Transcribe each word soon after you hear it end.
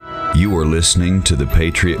You are listening to the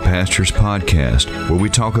Patriot Pastors Podcast, where we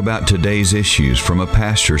talk about today's issues from a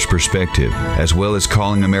pastor's perspective, as well as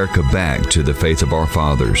calling America back to the faith of our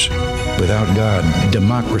fathers. Without God,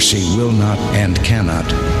 democracy will not and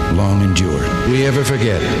cannot long endure. We ever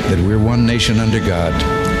forget that we're one nation under God,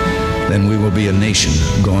 then we will be a nation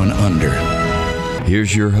gone under.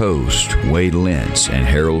 Here's your host, Wade Lentz and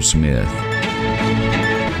Harold Smith.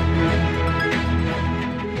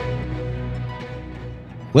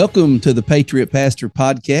 Welcome to the Patriot Pastor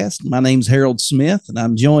Podcast. My name's Harold Smith, and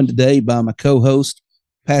I'm joined today by my co-host,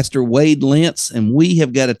 Pastor Wade Lentz, and we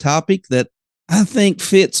have got a topic that I think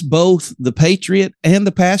fits both the Patriot and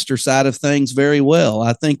the pastor side of things very well.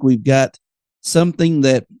 I think we've got something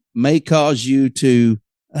that may cause you to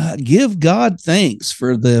give God thanks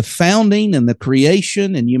for the founding and the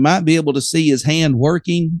creation, and you might be able to see his hand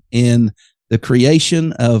working in the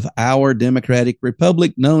creation of our democratic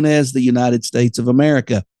republic known as the United States of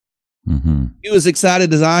America. Mm-hmm. You as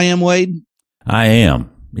excited as I am, Wade? I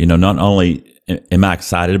am. You know, not only am I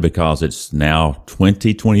excited because it's now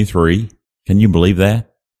 2023. Can you believe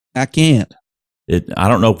that? I can't. I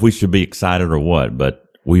don't know if we should be excited or what, but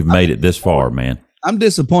we've made it this far, man. I'm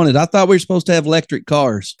disappointed. I thought we were supposed to have electric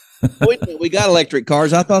cars. We got electric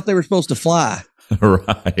cars. I thought they were supposed to fly.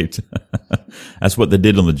 Right. That's what they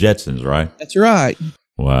did on the Jetsons, right? That's right.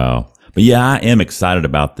 Wow. But yeah, I am excited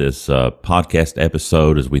about this podcast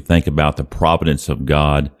episode as we think about the providence of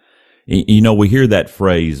God. You know, we hear that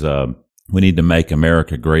phrase, we need to make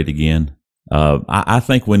America great again. I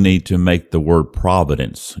think we need to make the word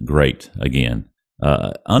providence great again.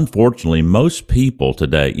 Unfortunately, most people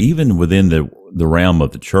today, even within the realm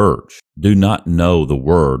of the church, do not know the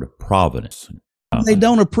word providence. They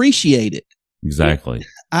don't appreciate it. Exactly.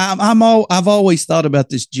 I've always thought about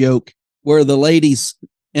this joke where the lady's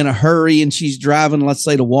in a hurry and she's driving, let's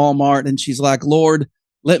say, to Walmart, and she's like, Lord,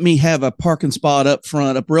 let me have a parking spot up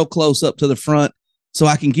front, up real close up to the front so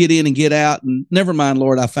I can get in and get out. And never mind,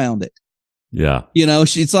 Lord, I found it. Yeah. You know,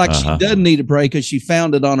 she's like, she doesn't need a break because she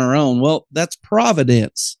found it on her own. Well, that's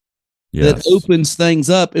providence. Yes. That opens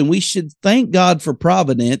things up. And we should thank God for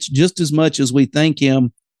providence just as much as we thank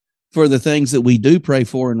him for the things that we do pray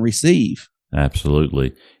for and receive.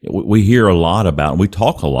 Absolutely. We hear a lot about, we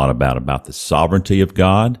talk a lot about the sovereignty of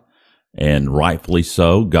God, and rightfully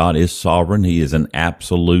so. God is sovereign. He is in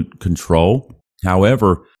absolute control.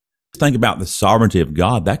 However, think about the sovereignty of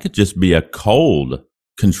God. That could just be a cold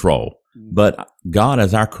control. But God,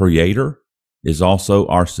 as our creator, is also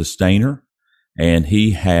our sustainer, and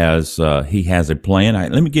he has a plan.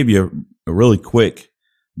 Let me give you a really quick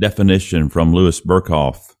definition from Louis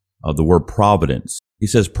Berkhoff of the word providence. He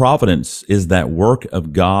says, providence is that work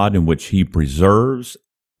of God in which he preserves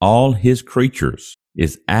all his creatures,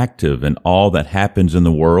 is active in all that happens in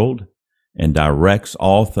the world, and directs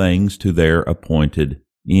all things to their appointed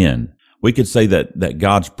end. We could say that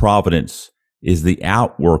God's providence is the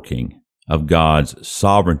outworking of God's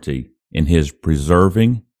sovereignty in his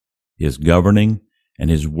preserving, his governing, and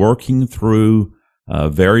his working through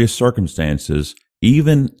various circumstances,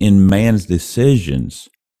 even in man's decisions,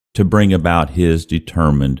 to bring about his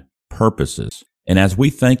determined purposes. And as we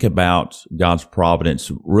think about God's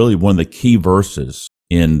providence, really one of the key verses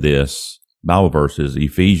in this Bible verses,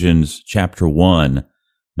 Ephesians chapter 1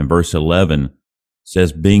 and verse 11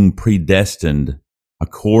 says, being predestined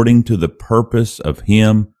according to the purpose of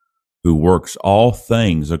him who works all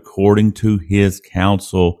things according to his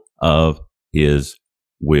counsel of his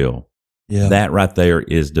will. Yeah. That right there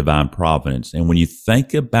is divine providence. And when you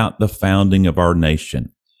think about the founding of our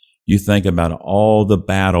nation, you think about all the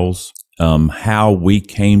battles, how we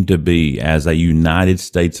came to be as a United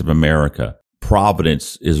States of America.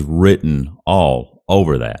 Providence is written all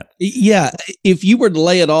over that. Yeah. If you were to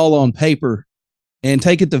lay it all on paper and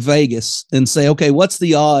take it to Vegas and say, okay, what's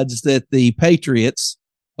the odds that the Patriots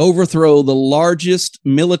overthrow the largest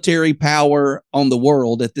military power on the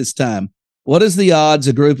world at this time? What is the odds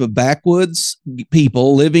a group of backwoods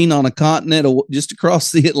people living on a continent just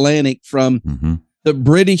across the Atlantic from the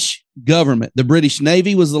British government? The British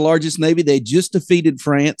Navy was the largest navy. They had just defeated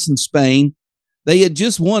France and Spain. They had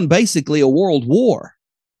just won basically a world war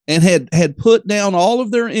and had put down all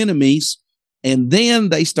of their enemies. And then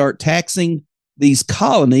they start taxing these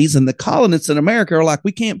colonies, and the colonists in America are like,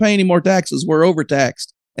 we can't pay any more taxes. We're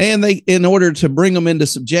overtaxed. And they, in order to bring them into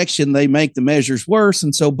subjection, they make the measures worse.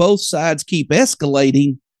 And so both sides keep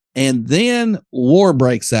escalating. And then war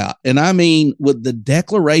breaks out. And I mean, with the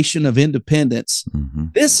Declaration of Independence,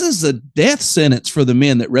 this is a death sentence for the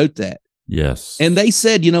men that wrote that. Yes. And they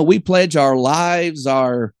said, you know, we pledge our lives,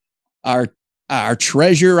 our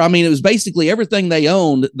treasure. I mean, it was basically everything they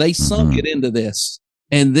owned. They sunk it into this.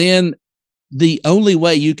 And then the only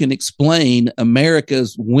way you can explain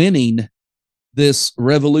America's winning this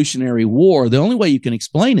Revolutionary War, the only way you can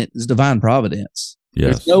explain it is divine providence.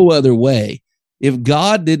 Yes. There's no other way. If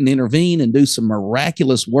God didn't intervene and do some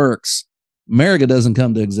miraculous works, America doesn't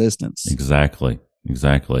come to existence. Exactly.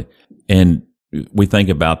 And we think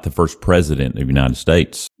about the first president of the United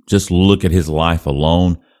States. Just look at his life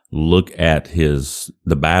alone. Look at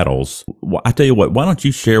the battles. I tell you what, why don't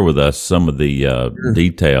you share with us some of the Sure.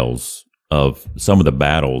 details of some of the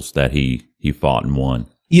battles that he fought and won?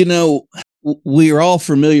 You know, we are all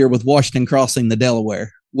familiar with Washington crossing the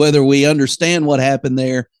Delaware. Whether we understand what happened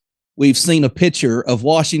there, we've seen a picture of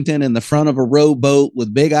Washington in the front of a rowboat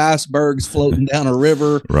with big icebergs floating down a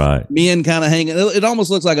river. Right. Men kind of hanging. It almost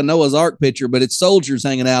looks like a Noah's Ark picture, but it's soldiers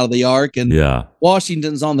hanging out of the ark, and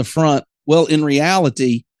Washington's on the front. Well, in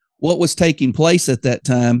reality, what was taking place at that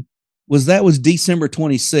time was December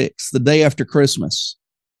 26th, the day after Christmas.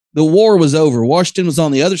 The war was over. Washington was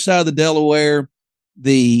on the other side of the Delaware.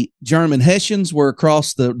 The German Hessians were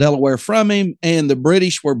across the Delaware from him, and the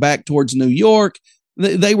British were back towards New York.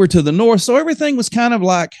 They were to the north. So everything was kind of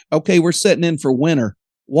like, okay, we're setting in for winter.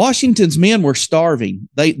 Washington's men were starving.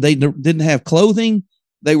 They didn't have clothing.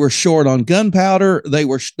 They were short on gunpowder. They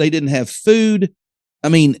didn't have food. I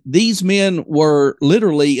mean, these men were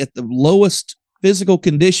literally at the lowest physical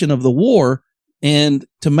condition of the war. And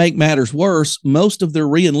to make matters worse, most of their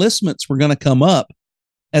reenlistments were going to come up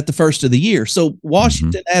at the first of the year. So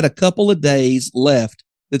Washington had a couple of days left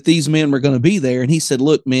that these men were going to be there. And he said,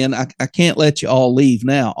 look, men, I can't let you all leave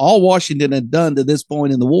now. All Washington had done to this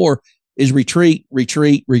point in the war is retreat.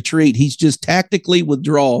 He's just tactically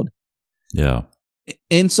withdrawn. Yeah.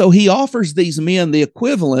 And so he offers these men the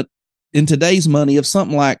equivalent in today's money of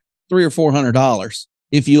something like $300 or $400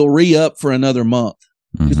 if you'll re-up for another month.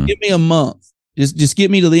 Just give me a month. Just get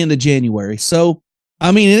me to the end of January. So,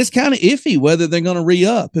 I mean, it's kind of iffy whether they're going to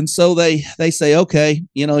re-up. And so they say, okay,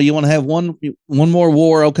 you want to have one more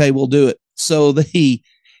war. Okay, we'll do it. So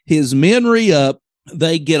his men re-up.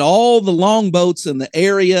 They get all the longboats in the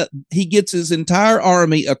area. He gets his entire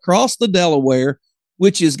army across the Delaware,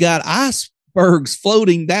 which has got icebergs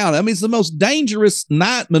floating down. I mean, it's the most dangerous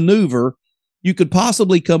night maneuver you could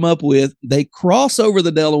possibly come up with. They cross over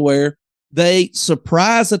the Delaware. They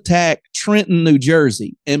surprise attack Trenton, New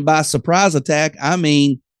Jersey. And by surprise attack, I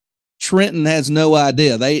mean Trenton has no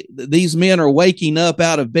idea. These men are waking up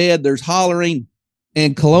out of bed. There's hollering,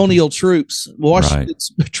 and colonial troops,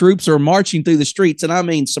 Washington's troops are marching through the streets. And I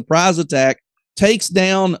mean, surprise attack takes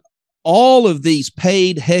down all of these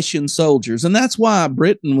paid Hessian soldiers. And that's why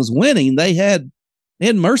Britain was winning. They had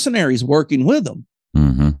mercenaries working with them.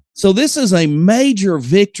 So this is a major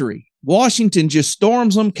victory. Washington just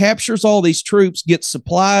storms them, captures all these troops, gets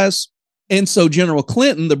supplies. And so General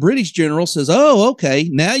Clinton, the British general, says, oh, okay,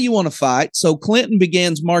 now you want to fight. So Clinton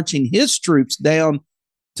begins marching his troops down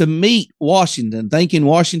to meet Washington, thinking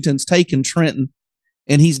Washington's taken Trenton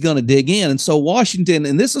and he's going to dig in. And so Washington,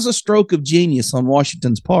 and this is a stroke of genius on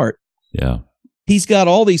Washington's part. Yeah. He's got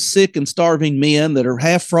all these sick and starving men that are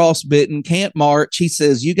half frostbitten, can't march. He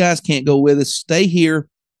says, you guys can't go with us. Stay here.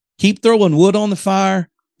 Keep throwing wood on the fire,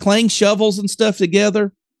 clang shovels and stuff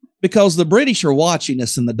together, because the British are watching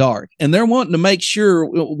us in the dark and they're wanting to make sure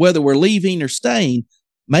whether we're leaving or staying,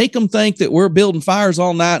 make them think that we're building fires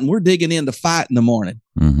all night and we're digging in to fight in the morning.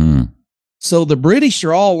 So the British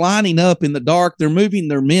are all lining up in the dark. They're moving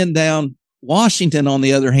their men down. Washington, on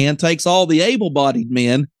the other hand, takes all the able-bodied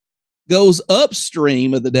men, goes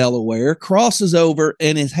upstream of the Delaware, crosses over,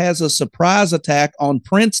 and it has a surprise attack on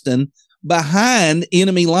Princeton behind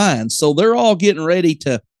enemy lines. So they're all getting ready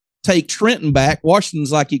to take Trenton back.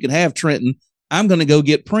 Washington's like, you can have Trenton. I'm going to go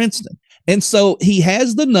get Princeton. And so he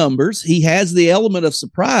has the numbers. He has the element of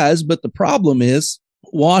surprise. But the problem is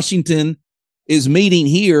Washington is meeting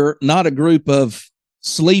here, not a group of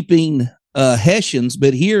sleeping Hessians,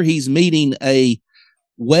 but here he's meeting a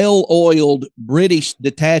well-oiled British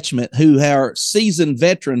detachment who are seasoned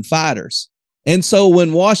veteran fighters. And so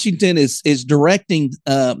when Washington is directing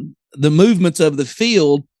the movements of the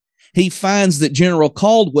field, he finds that General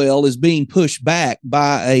Caldwell is being pushed back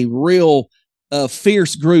by a real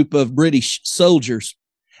fierce group of British soldiers.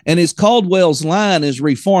 And as Caldwell's line is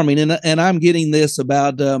reforming, and I'm getting this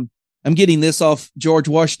off George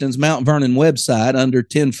Washington's Mount Vernon website under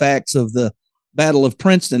 10 Facts of the Battle of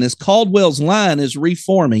Princeton. As Caldwell's line is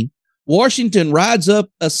reforming, Washington rides up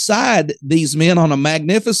aside these men on a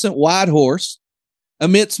magnificent white horse,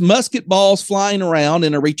 amidst musket balls flying around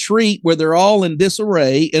in a retreat where they're all in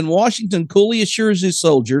disarray, and Washington coolly assures his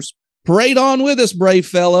soldiers, parade on with us, brave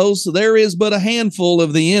fellows. There is but a handful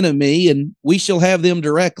of the enemy, and we shall have them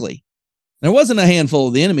directly. There wasn't a handful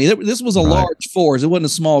of the enemy. This was a large force. It wasn't a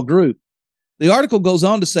small group. The article goes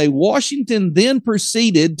on to say Washington then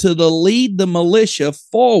proceeded to lead the militia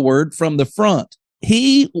forward from the front.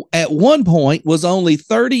 He, at one point, was only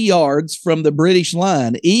 30 yards from the British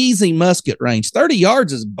line, easy musket range. 30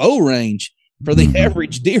 yards is bow range for the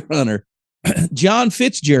average deer hunter. John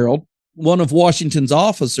Fitzgerald, one of Washington's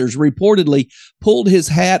officers, reportedly pulled his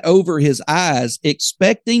hat over his eyes,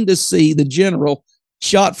 expecting to see the general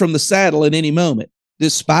shot from the saddle at any moment.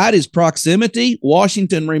 Despite his proximity,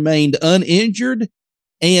 Washington remained uninjured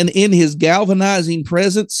and in his galvanizing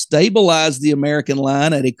presence stabilized the American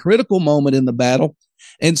line at a critical moment in the battle.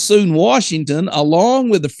 And soon Washington, along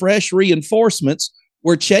with the fresh reinforcements,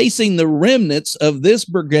 were chasing the remnants of this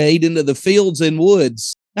brigade into the fields and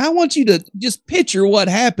woods. Now, I want you to just picture what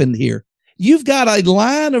happened here. You've got a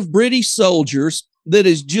line of British soldiers that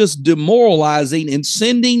is just demoralizing and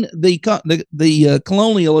sending the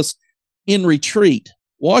colonialists in retreat.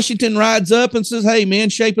 Washington rides up and says, hey, man,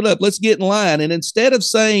 shape it up. Let's get in line. And instead of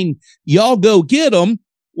saying, y'all go get them,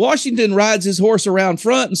 Washington rides his horse around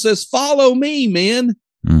front and says, follow me, men.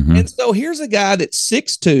 And so here's a guy that's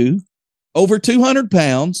 6'2", over 200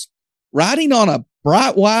 pounds, riding on a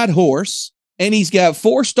bright white horse, and he's got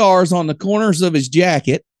 4 stars on the corners of his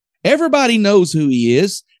jacket. Everybody knows who he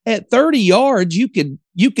is. At 30 yards, you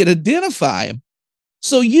could identify him.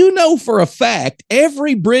 So you know for a fact,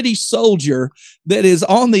 every British soldier that is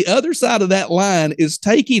on the other side of that line is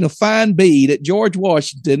taking a fine bead at George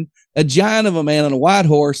Washington, a giant of a man on a white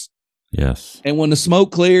horse. Yes. And when the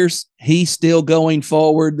smoke clears, he's still going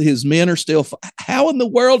forward. His men are still. How in the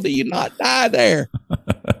world do you not die there?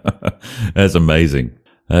 That's amazing.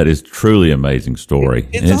 That is truly amazing story.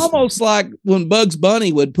 It's almost like when Bugs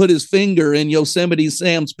Bunny would put his finger in Yosemite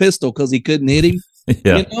Sam's pistol because he couldn't hit him.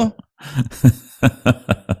 Yeah. You know?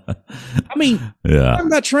 I mean, I'm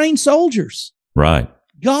not trained soldiers. Right.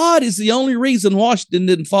 God is the only reason Washington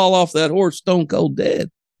didn't fall off that horse stone cold dead.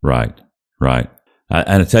 Right.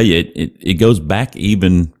 And I tell you, it goes back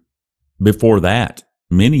even before that,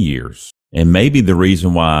 many years. And maybe the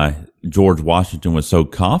reason why George Washington was so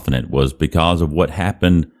confident was because of what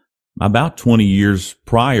happened about 20 years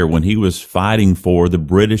prior when he was fighting for the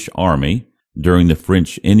British Army during the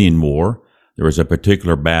French Indian War. There was a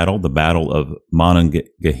particular battle, the Battle of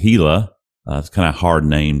Monongahela. It's kind of a hard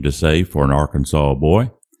name to say for an Arkansas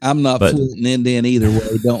boy. I'm not fluent in Indian either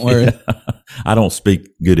way. Don't worry. I don't speak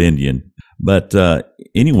good Indian. But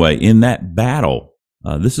anyway, in that battle,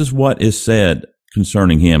 this is what is said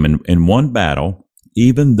concerning him. In one battle,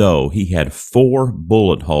 even though he had 4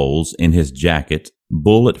 bullet holes in his jacket,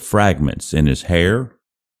 bullet fragments in his hair,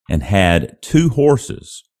 and had 2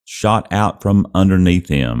 horses shot out from underneath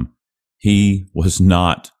him, he was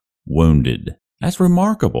not wounded. That's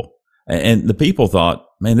remarkable. And the people thought,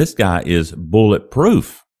 man, this guy is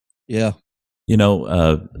bulletproof. Yeah. You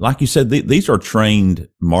know, like you said, these are trained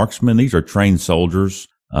marksmen. These are trained soldiers.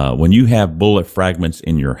 When you have bullet fragments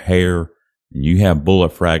in your hair and you have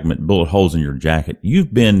bullet holes in your jacket,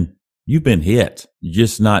 you've been hit. You're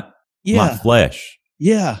just not flesh.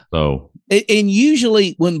 Yeah. So, and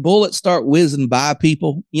usually when bullets start whizzing by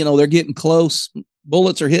people, you know, they're getting close.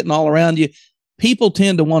 Bullets are hitting all around you. People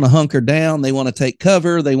tend to want to hunker down. They want to take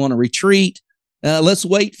cover. They want to retreat. Let's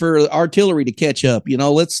wait for artillery to catch up. You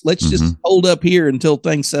know, let's just hold up here until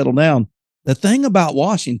things settle down. The thing about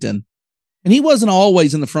Washington, and he wasn't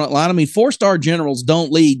always in the front line. I mean, 4-star generals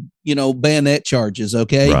don't lead, you know, bayonet charges.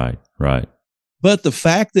 Okay. Right. But the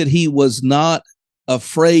fact that he was not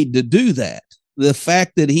afraid to do that, the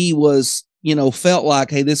fact that he was, you know, felt like,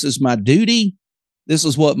 hey, this is my duty. This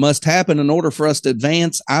is what must happen in order for us to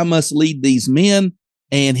advance. I must lead these men.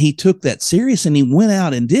 And he took that serious and he went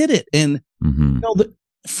out and did it. And you know,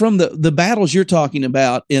 from the battles you're talking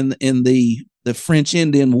about in the French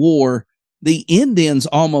Indian War, the Indians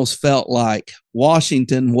almost felt like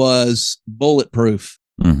Washington was bulletproof.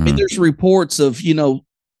 I mean, there's reports of, you know,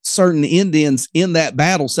 certain Indians in that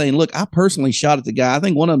battle saying, look, I personally shot at the guy. I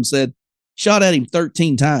think one of them said, shot at him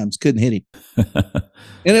 13 times, couldn't hit him.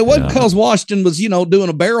 And it wasn't because Washington was, you know, doing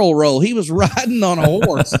a barrel roll. He was riding on a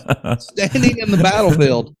horse, standing in the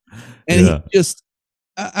battlefield. And he just,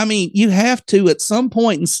 I mean, you have to, at some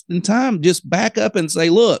point in time, just back up and say,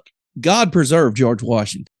 look, God preserved George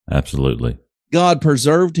Washington. Absolutely. God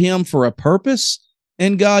preserved him for a purpose,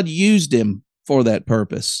 and God used him for that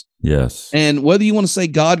purpose. Yes. And whether you want to say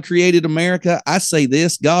God created America, I say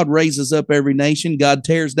this: God raises up every nation. God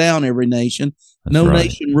tears down every nation. No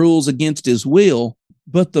nation rules against his will.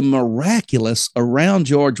 But the miraculous around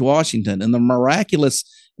George Washington and the miraculous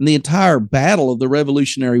in the entire battle of the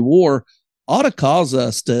Revolutionary War ought to cause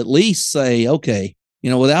us to at least say, okay,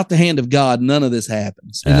 Without the hand of God, none of this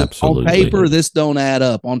happens. And Absolutely. on paper, this don't add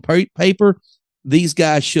up. On paper, these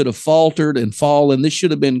guys should have faltered and fallen. This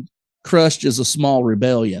should have been crushed as a small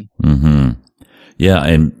rebellion. Mm-hmm. Yeah,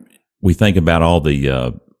 and we think about all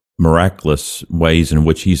the miraculous ways in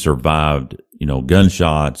which he survived,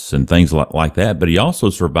 gunshots and things like that, but he also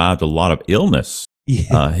survived a lot of illness.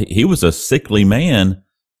 Yeah. He was a sickly man,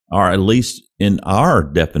 or at least in our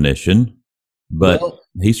definition, but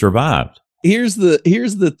he survived. Here's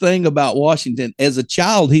the thing about Washington. As a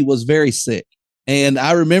child, he was very sick. And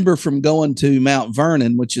I remember from going to Mount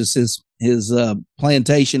Vernon, which is his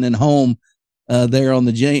plantation and home there on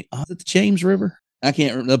the James River. I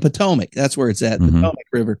can't remember. The Potomac. That's where it's at. Mm-hmm. Potomac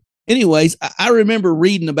River. Anyways, I remember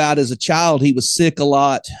reading about as a child, he was sick a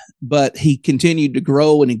lot, but he continued to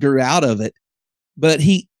grow and he grew out of it. But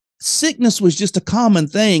sickness was just a common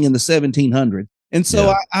thing in the 1700s. And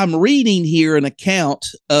so I'm reading here an account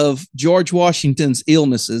of George Washington's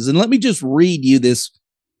illnesses. And let me just read you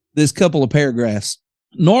this couple of paragraphs.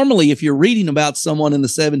 Normally, if you're reading about someone in the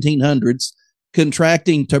 1700s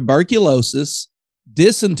contracting tuberculosis,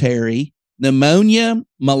 dysentery, pneumonia,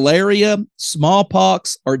 malaria,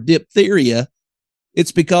 smallpox, or diphtheria,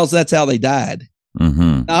 it's because that's how they died.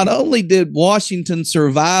 Mm-hmm. Not only did Washington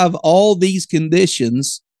survive all these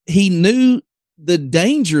conditions, he knew the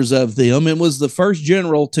dangers of them and was the first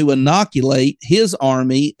general to inoculate his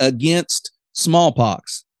army against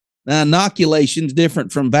smallpox. Now, inoculation is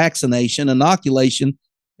different from vaccination. Inoculation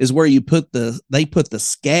is where they put the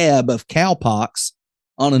scab of cowpox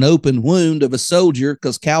on an open wound of a soldier,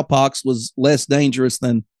 because cowpox was less dangerous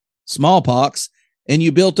than smallpox, and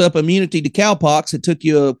you built up immunity to cowpox. It took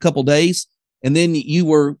you a couple days, and then you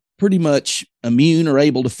were pretty much immune or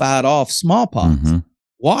able to fight off smallpox. Mm-hmm.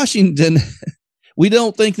 Washington, we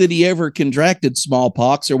don't think that he ever contracted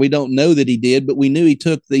smallpox, or we don't know that he did, but we knew he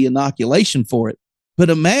took the inoculation for it.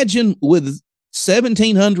 But imagine with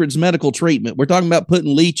 1700s medical treatment, we're talking about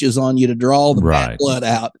putting leeches on you to draw the bad blood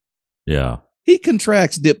out. Yeah. He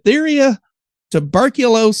contracts diphtheria,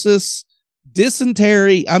 tuberculosis,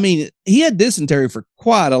 dysentery. I mean, he had dysentery for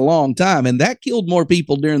quite a long time, and that killed more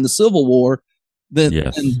people during the Civil War than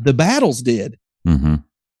the battles did. Mm-hmm.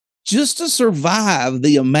 Just to survive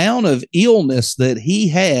the amount of illness that he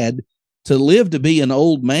had to live to be an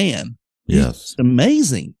old man. Yes. It's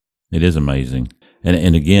amazing. It is amazing.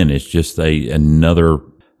 And again, it's just another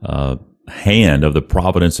hand of the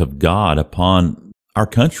providence of God upon our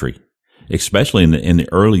country, especially in the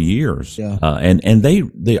early years. Yeah.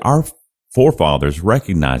 And our forefathers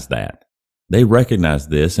recognized that. They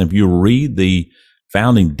recognized this. And if you read the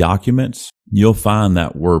founding documents, you'll find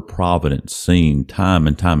that word providence seen time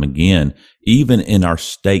and time again, even in our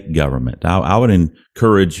state government. I would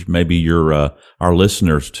encourage maybe our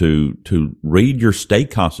listeners to read your state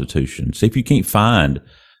constitution. See if you can't find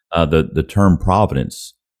the term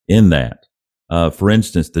providence in that. For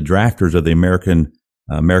instance, the drafters of the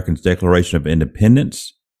Americans' Declaration of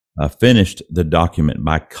Independence finished the document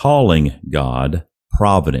by calling God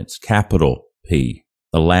Providence, capital P.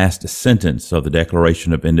 The last sentence of the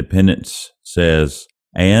Declaration of Independence says,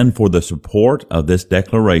 "And for the support of this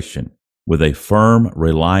declaration, with a firm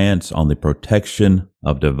reliance on the protection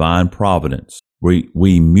of divine providence,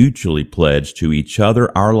 we mutually pledge to each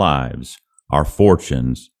other our lives, our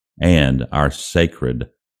fortunes, and our sacred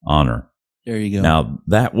honor." There you go. Now,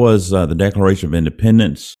 that was the Declaration of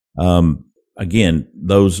Independence. Again,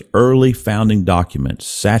 those early founding documents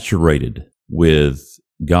saturated with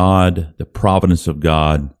God, the providence of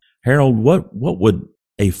God. Harold, what would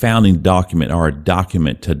a founding document or a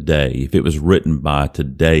document today, if it was written by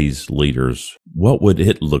today's leaders, what would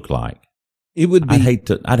it look like? It would be. I'd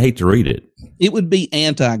hate to read it. It would be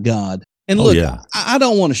anti-God. And look, I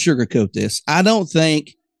don't want to sugarcoat this. I don't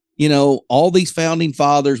think, all these founding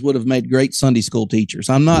fathers would have made great Sunday school teachers.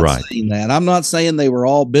 I'm not saying that. I'm not saying they were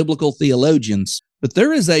all biblical theologians, but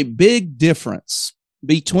there is a big difference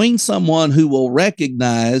between someone who will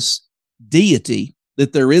recognize deity,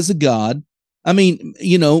 that there is a God. I mean,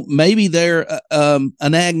 maybe they're an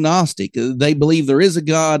agnostic. They believe there is a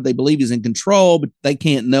God. They believe he's in control, but they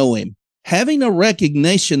can't know him. Having a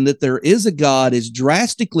recognition that there is a God is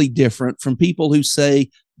drastically different from people who say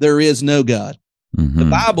there is no God. Mm-hmm. The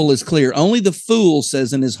Bible is clear. Only the fool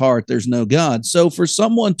says in his heart there's no God. So for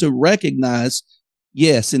someone to recognize,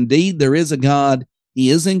 yes, indeed, there is a God. He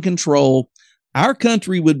is in control. Our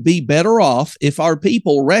country would be better off if our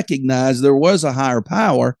people recognized there was a higher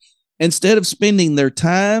power, instead of spending their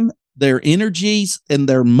time, their energies, and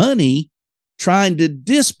their money trying to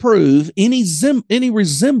disprove any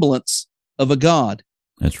resemblance of a God.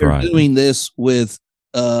 That's They're right. doing this with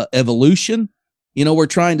evolution. We're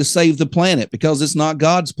trying to save the planet because it's not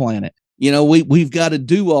God's planet. We've got to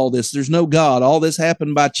do all this. There's no God. All this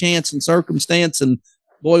happened by chance and circumstance. And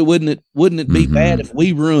boy, wouldn't it be bad if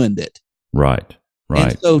we ruined it? Right.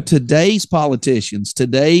 And so today's politicians,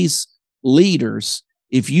 today's leaders,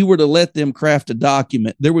 if you were to let them craft a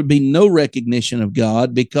document, there would be no recognition of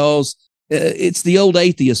God, because it's the old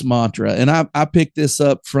atheist mantra. And I picked this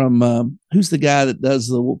up from, who's the guy that does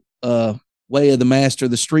the Way of the Master,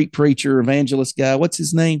 the street preacher, evangelist guy? What's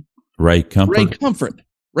his name? Ray Comfort.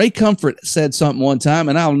 Ray Comfort said something one time,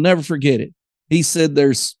 and I'll never forget it. He said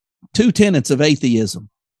there's two tenets of atheism.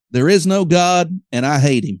 There is no God, and I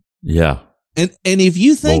hate him. Yeah. And if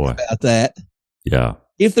you think about that, yeah,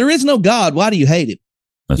 if there is no God, why do you hate him?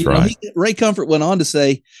 That's right. Ray Comfort went on to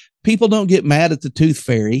say, people don't get mad at the tooth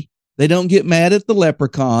fairy. They don't get mad at the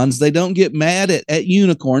leprechauns. They don't get mad at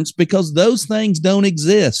unicorns, because those things don't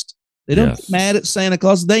exist. They don't get mad at Santa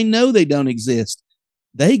Claus. They know they don't exist.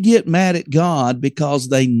 They get mad at God because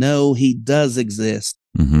they know he does exist.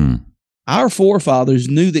 Mm-hmm. Our forefathers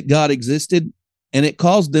knew that God existed, and it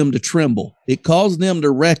caused them to tremble. It caused them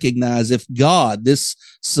to recognize, if God, this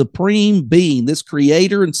supreme being, this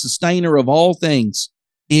creator and sustainer of all things,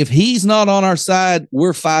 if he's not on our side,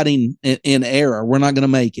 we're fighting in error. We're not going to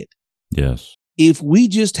make it. Yes. If we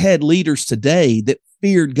just had leaders today that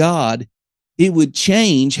feared God, it would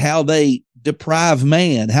change how they deprive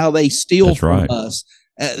man, how they steal from us.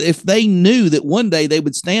 If they knew that one day they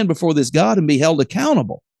would stand before this God and be held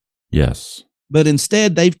accountable. Yes. But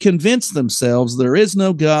instead, they've convinced themselves there is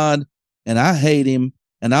no God, and I hate him,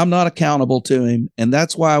 and I'm not accountable to him. And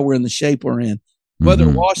that's why we're in the shape we're in. Whether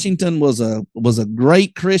Washington was a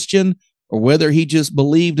great Christian, or whether he just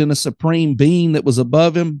believed in a supreme being that was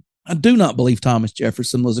above him, I do not believe Thomas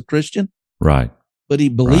Jefferson was a Christian. Right. But he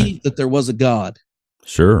believed that there was a God.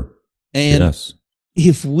 Sure. And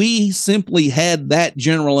if we simply had that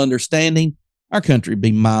general understanding, our country would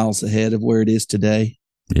be miles ahead of where it is today.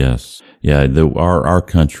 Yes. Yeah. Our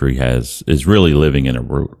country is really living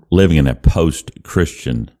in a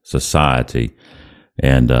post-Christian society.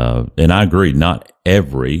 And I agree, not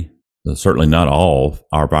certainly not all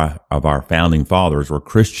of our founding fathers were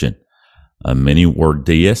Christian. Many were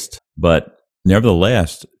deist, but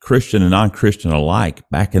nevertheless, Christian and non-Christian alike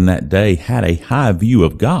back in that day had a high view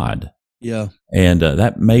of God. Yeah. And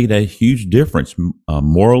that made a huge difference,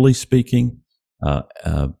 morally speaking.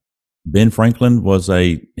 Ben Franklin was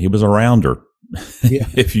a rounder. Yeah.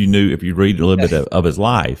 if you read a little bit of his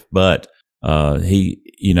life, but he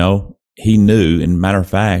knew, and matter of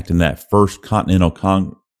fact, in that first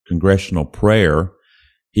Continental Congressional prayer,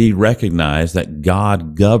 he recognized that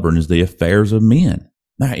God governs the affairs of men.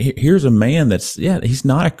 Now, here's a man he's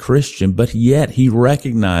not a Christian, but yet he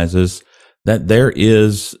recognizes that there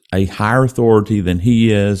is a higher authority than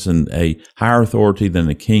he is, and a higher authority than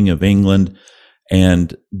the King of England.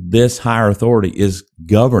 And this higher authority is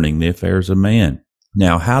governing the affairs of man.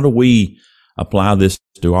 Now, how do we apply this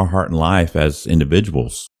to our heart and life as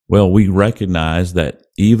individuals? Well, we recognize that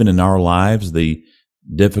even in our lives, the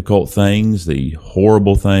difficult things, the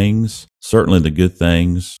horrible things, certainly the good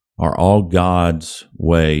things, are all God's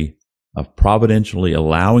way of providentially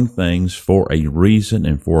allowing things for a reason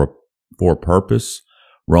and for a purpose.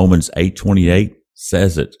 Romans 8:28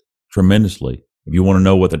 says it tremendously. If you want to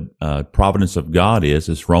know what the providence of God is,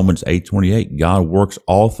 it's Romans 8:28. God works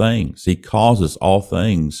all things. He causes all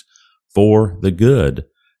things for the good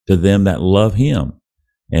to them that love him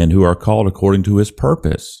and who are called according to his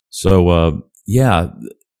purpose. So,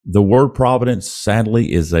 the word providence,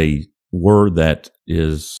 sadly, is a word that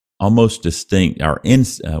is almost distinct, or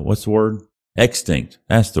what's the word? Extinct.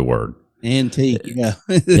 That's the word. Antique. Yeah.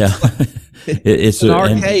 Yeah. It's an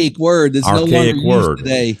archaic word that's no longer used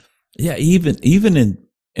today. Yeah. Even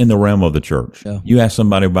in the realm of the church, you ask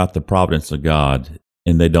somebody about the providence of God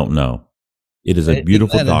and they don't know. It is a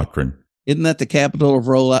beautiful doctrine. Isn't that the capital of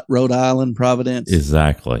Rhode Island, Providence?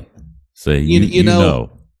 Exactly. See, you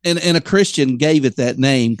know. And a Christian gave it that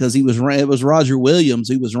name because it was Roger Williams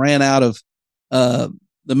who was ran out of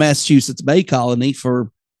the Massachusetts Bay Colony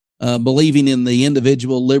for believing in the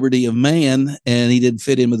individual liberty of man, and he didn't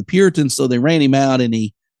fit in with the Puritans, so they ran him out, and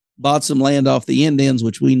he bought some land off the Indians,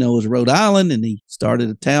 which we know as Rhode Island, and he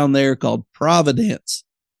started a town there called Providence.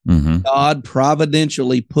 Mm-hmm. God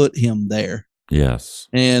providentially put him there. Yes.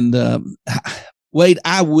 And Wade,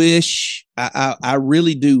 I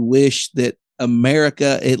really do wish that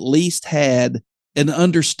America at least had an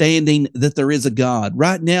understanding that there is a God.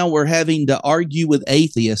 Right now, we're having to argue with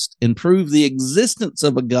atheists and prove the existence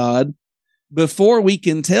of a God before we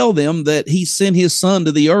can tell them that he sent his son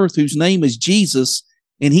to the earth, whose name is Jesus,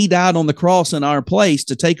 and he died on the cross in our place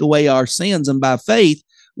to take away our sins. And by faith,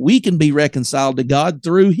 we can be reconciled to God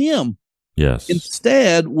through him. Yes.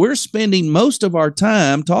 Instead, we're spending most of our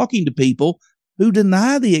time talking to people who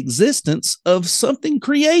deny the existence of something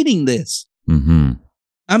creating this. Mm-hmm.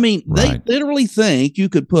 I mean, Right. they literally think you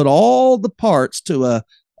could put all the parts to a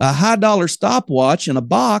high dollar stopwatch in a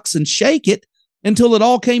box and shake it until it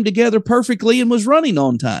all came together perfectly and was running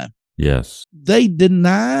on time. Yes. They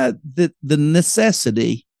deny the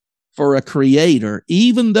necessity for a creator,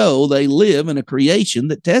 even though they live in a creation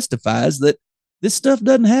that testifies that this stuff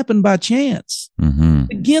doesn't happen by chance. Mm-hmm.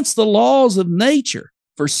 Against the laws of nature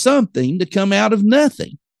for something to come out of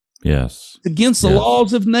nothing. Yes. Against the Yes.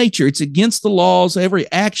 laws of nature. It's against the laws.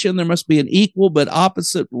 Every action, there must be an equal but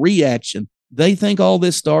opposite reaction. They think all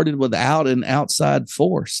this started without an outside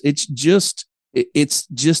force. It's just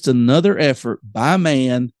another effort by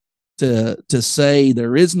man to say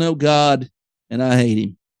there is no God and I hate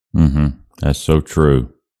him. Mm-hmm. That's so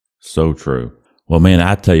true. So true. Well, man,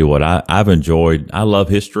 I tell you what, I love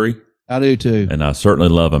history. I do too. And I certainly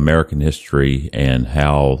love American history and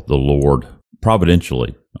how the Lord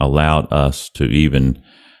providentially allowed us to even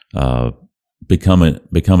become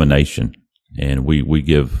a nation. And we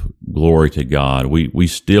give glory to God. We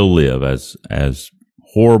still live as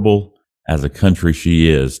horrible as a country she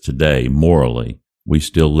is today morally. We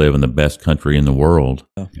still live in the best country in the world.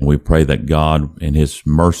 And we pray that God in his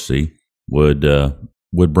mercy would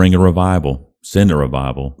bring a revival, send a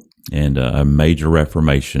revival, and a major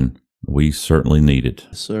reformation. We certainly need it.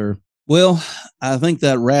 Sir. Well, I think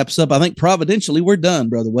that wraps up. I think providentially we're done,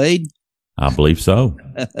 Brother Wade. I believe so.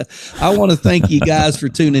 I want to thank you guys for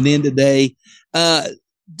tuning in today.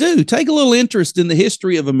 Take a little interest in the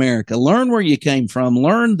history of America. Learn where you came from.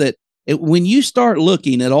 Learn that when you start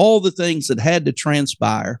looking at all the things that had to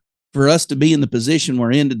transpire for us to be in the position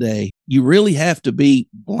we're in today, you really have to be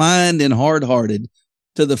blind and hard-hearted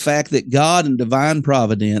to the fact that God and divine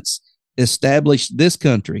providence established this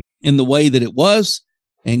country in the way that it was,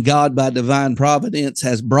 and God by divine providence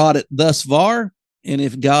has brought it thus far. And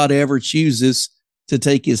if God ever chooses to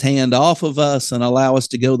take his hand off of us and allow us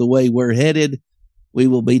to go the way we're headed, we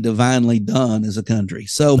will be divinely done as a country.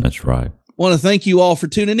 So that's right. I want to thank you all for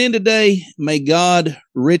tuning in today. May God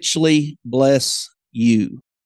richly bless you.